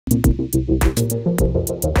Hi,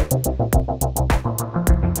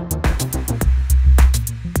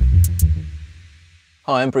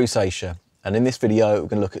 I'm Bruce Aisher, and in this video we're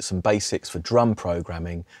going to look at some basics for drum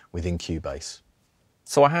programming within Cubase.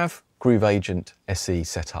 So I have Groove Agent SE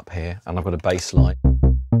set up here, and I've got a bass line, and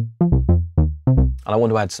I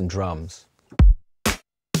want to add some drums.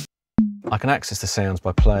 I can access the sounds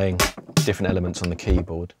by playing different elements on the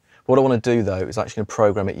keyboard. What I want to do though is actually going to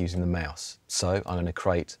program it using the mouse. So I'm going to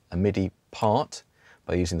create a MIDI part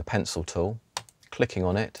by using the pencil tool, clicking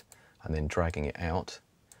on it and then dragging it out.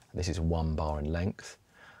 This is 1 bar in length.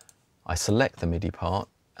 I select the MIDI part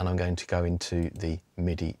and I'm going to go into the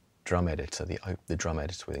MIDI drum editor, the drum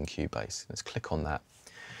editor within Cubase. Let's click on that,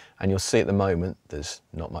 and you'll see at the moment there's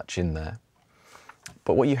not much in there.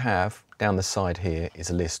 But what you have down the side here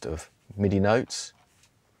is a list of MIDI notes.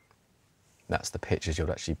 That's the pitch as you'd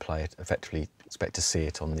actually play it, effectively expect to see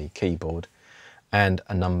it on the keyboard, and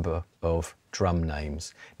a number of drum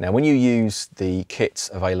names. Now when you use the kits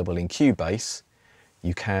available in Cubase,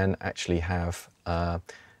 you can actually have,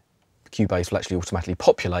 Cubase will actually automatically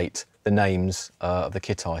populate the names of the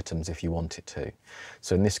kit items if you want it to.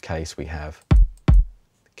 So in this case we have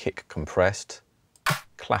kick compressed,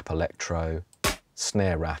 clap electro,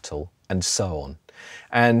 snare rattle, and so on.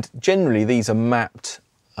 And generally these are mapped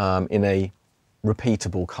in a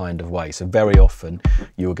repeatable kind of way. So very often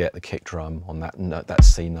you'll get the kick drum on that note, that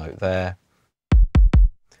C note there,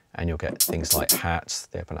 and you'll get things like hats,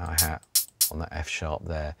 the open hour hat on that F sharp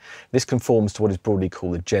there. This conforms to what is broadly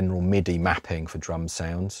called the general MIDI mapping for drum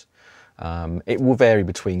sounds. It will vary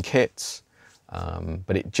between kits,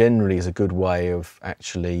 but it generally is a good way of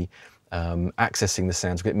actually accessing the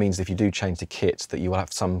sounds. It means if you do change the kits that you will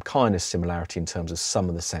have some kind of similarity in terms of some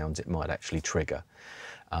of the sounds it might actually trigger.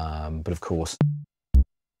 But of course,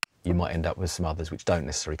 you might end up with some others which don't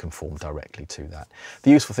necessarily conform directly to that.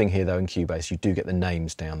 The useful thing here though in Cubase, you do get the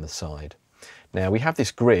names down the side. Now we have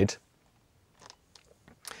this grid,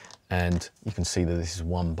 and you can see that this is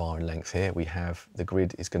 1 bar in length here. We have, the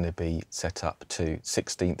grid is going to be set up to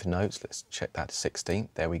 16th notes. Let's check that to 16th,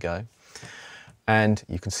 there we go. And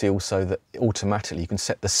you can see also that automatically you can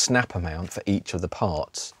set the snap amount for each of the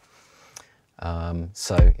parts.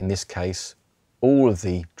 So in this case, all of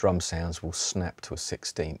the drum sounds will snap to a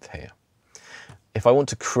 16th here. If I want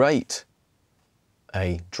to create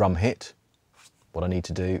a drum hit, what I need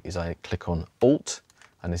to do is I click on Alt,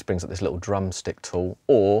 and this brings up this little drumstick tool,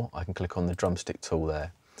 or I can click on the drumstick tool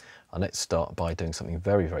there. And let's start by doing something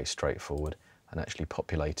very, very straightforward and actually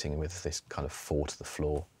populating with this kind of 4 to the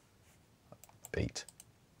floor beat.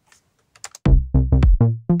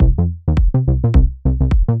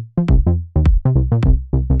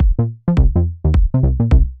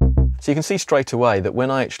 So you can see straight away that when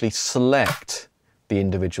I actually select the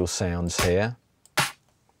individual sounds here,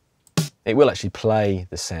 it will actually play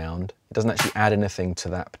the sound. It doesn't actually add anything to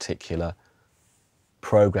that particular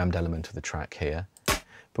programmed element of the track here.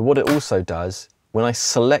 But what it also does, when I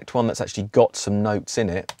select one that's actually got some notes in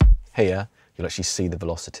it, here, you'll actually see the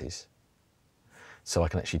velocities. So I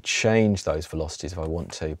can actually change those velocities if I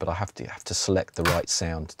want to, but I have to select the right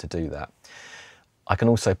sound to do that. I can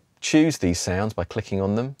also choose these sounds by clicking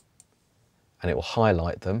on them, and it will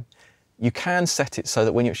highlight them. You can set it so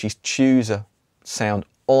that when you actually choose a sound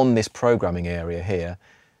on this programming area here,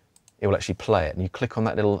 it will actually play it. And you click on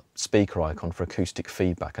that little speaker icon for acoustic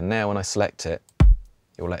feedback. And now when I select it,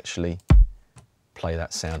 it will actually play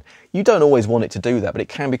that sound. You don't always want it to do that, but it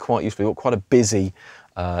can be quite useful. You've got quite a busy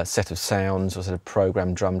set of sounds or set of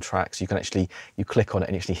programmed drum tracks. You can actually, you click on it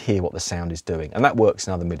and you actually hear what the sound is doing. And that works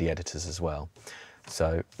in other MIDI editors as well.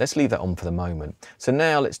 So let's leave that on for the moment. So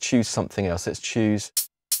now let's choose something else. Let's choose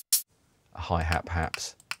a hi-hat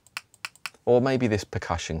perhaps, or maybe this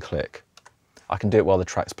percussion click. I can do it while the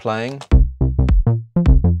track's playing.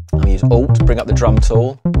 I'll use Alt to bring up the drum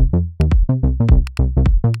tool.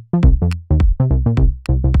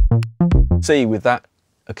 See, with that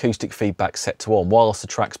acoustic feedback set to on, whilst the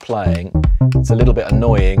track's playing, it's a little bit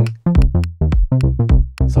annoying,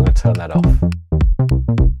 so I'm going to turn that off.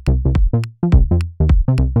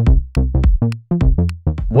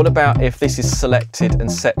 What about if this is selected and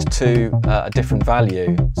set to a different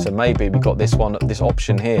value? So maybe we've got this one, this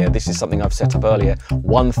option here. This is something I've set up earlier,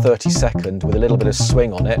 1/32 with a little bit of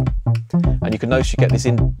swing on it. And you can notice you get this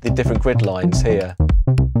in the different grid lines here.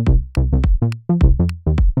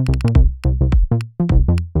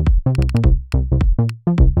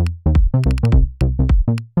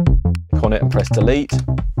 Click on it and press delete.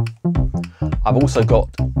 I've also got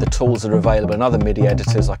the tools that are available in other MIDI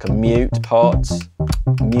editors. I can mute parts,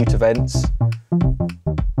 mute events.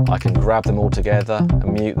 I can grab them all together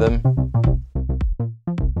and mute them.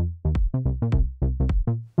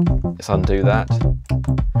 Let's undo that.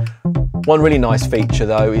 One really nice feature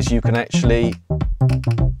though is you can actually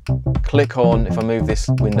click on, if I move this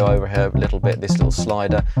window over here a little bit, this little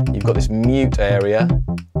slider, you've got this mute area,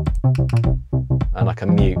 and I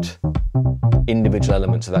can mute individual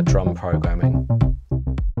elements of that drum programming.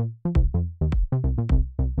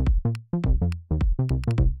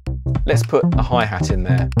 Let's put a hi-hat in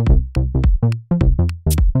there.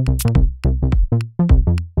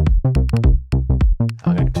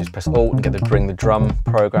 I'm going to just press Alt and bring the drum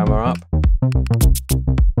programmer up.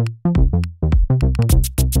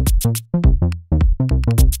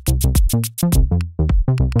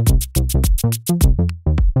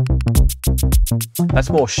 That's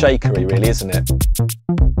more shakery really, isn't it?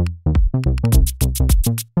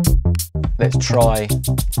 Let's try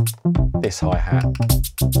this hi-hat.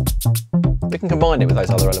 We can combine it with those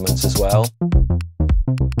other elements as well.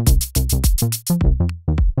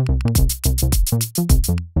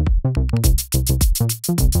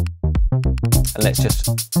 And let's just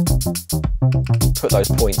put those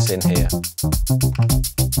points in here.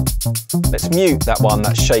 Let's mute that one,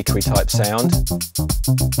 that shakery type sound.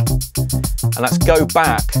 And let's go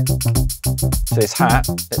back to this hat.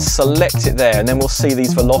 Let's select it there, and then we'll see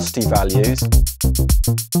these velocity values.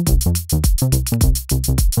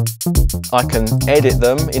 I can edit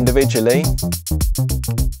them individually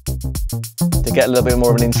to get a little bit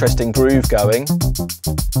more of an interesting groove going.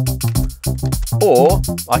 Or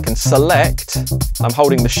I can select, I'm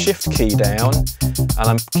holding the shift key down and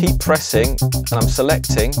I'm keep pressing and I'm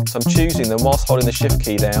selecting, so I'm choosing them whilst holding the shift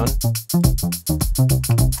key down.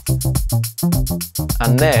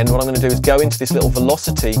 And then what I'm going to do is go into this little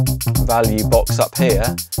velocity value box up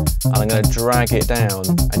here and I'm going to drag it down,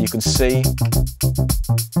 and you can see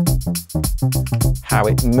how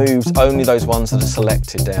it moves only those ones that are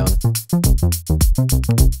selected down.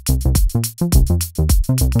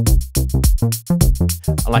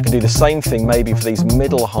 And I can do the same thing maybe for these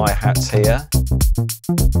middle hi-hats here.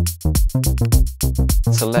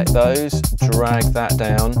 Select those, drag that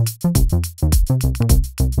down.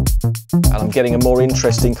 And I'm getting a more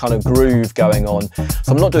interesting kind of groove going on.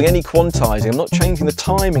 So I'm not doing any quantizing, I'm not changing the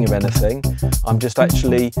timing of anything. I'm just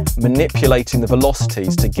actually manipulating the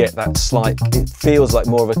velocities to get that slight, it feels like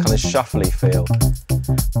more of a kind of shuffly feel.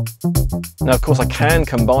 Now of course I can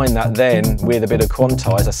combine that then with a bit of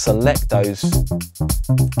quantize. I select those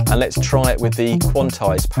and let's try it with the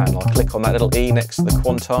Quantize panel. I click on that little E next to the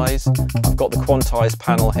quantize. I've got the Quantize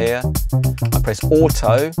panel here. I press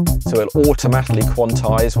auto, so it'll automatically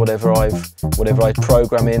quantize whatever I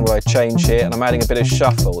program in, where I change here, and I'm adding a bit of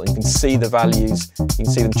shuffle, and you can see the values, you can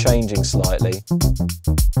see them changing slightly.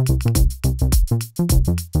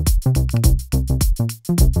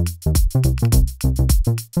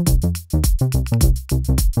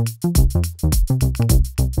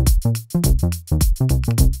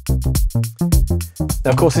 Now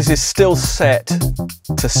of course this is still set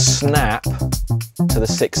to snap to the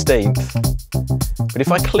 16th, but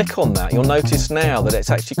if I click on that you'll notice now that it's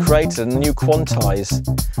actually created a new Quantize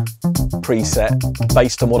preset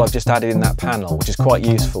based on what I've just added in that panel, which is quite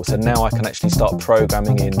useful. So now I can actually start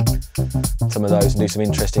programming in some of those and do some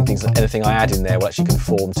interesting things. Anything I add in there will actually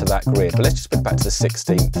conform to that grid. But let's just put it back to the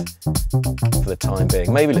 16th for the time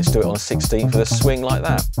being. Maybe let's do it on a 16th with a swing like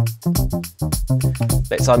that.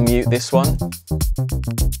 Let's unmute this one.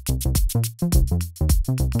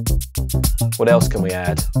 What else can we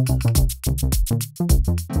add?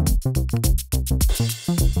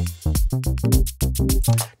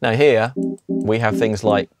 Now here we have things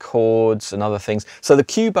like chords and other things. So the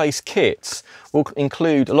Cubase kits will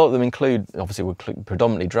include, a lot of them include, obviously will include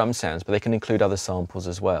predominantly drum sounds, but they can include other samples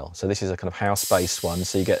as well. So this is a kind of house-based one.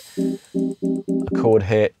 So you get a chord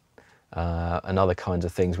hit and other kinds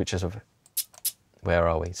of things, which is of, where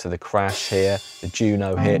are we? So the crash here, the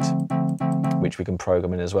Juno hit, which we can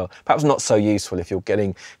program in as well. Perhaps not so useful if you're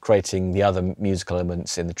creating the other musical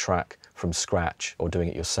elements in the track from scratch or doing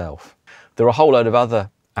it yourself. There are a whole load of other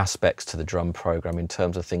aspects to the drum program in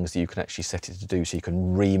terms of things that you can actually set it to do. So you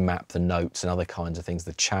can remap the notes and other kinds of things,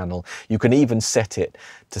 the channel. You can even set it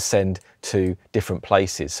to send to different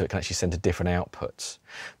places, so it can actually send to different outputs.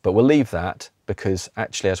 But we'll leave that, because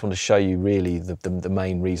actually I just want to show you really the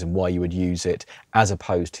main reason why you would use it as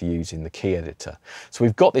opposed to using the key editor. So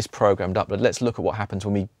we've got this programmed up, but let's look at what happens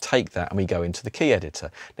when we take that and we go into the key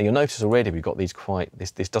editor. Now you'll notice already we've got these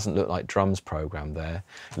this doesn't look like drums programmed there.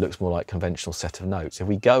 It looks more like conventional set of notes. If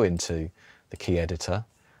we go into the key editor,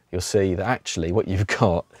 you'll see that actually what you've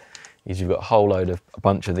got is you've got a whole load of, a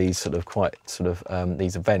bunch of these sort of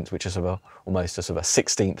these events, which are almost a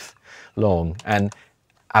 16th long. And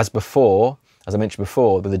as before, As I mentioned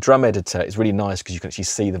before, with the drum editor, it's really nice because you can actually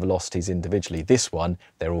see the velocities individually. This one,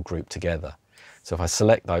 they're all grouped together. So if I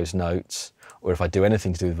select those notes, or if I do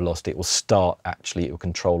anything to do with velocity, it will start actually, it will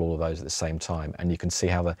control all of those at the same time. And you can see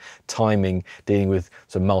how the timing, dealing with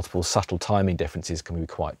some multiple subtle timing differences can be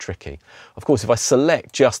quite tricky. Of course, if I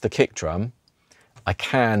select just the kick drum, I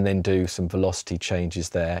can then do some velocity changes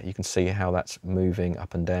there. You can see how that's moving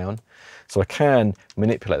up and down. So I can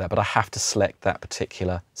manipulate that, but I have to select that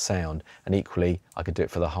particular sound. And equally, I could do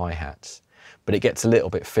it for the hi-hats. But it gets a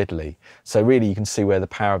little bit fiddly. So really you can see where the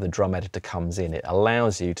power of the drum editor comes in. It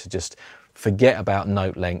allows you to just forget about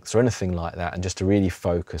note lengths or anything like that and just to really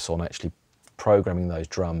focus on actually programming those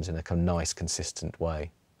drums in a kind of nice, consistent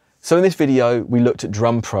way. So in this video, we looked at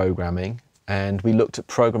drum programming, and we looked at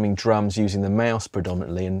programming drums using the mouse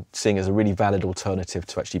predominantly and seeing as a really valid alternative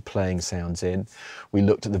to actually playing sounds in. We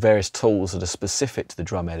looked at the various tools that are specific to the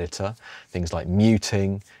drum editor, things like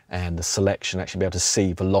muting and the selection, actually be able to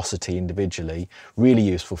see velocity individually, really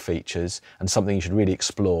useful features and something you should really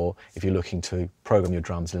explore if you're looking to program your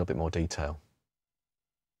drums in a little bit more detail.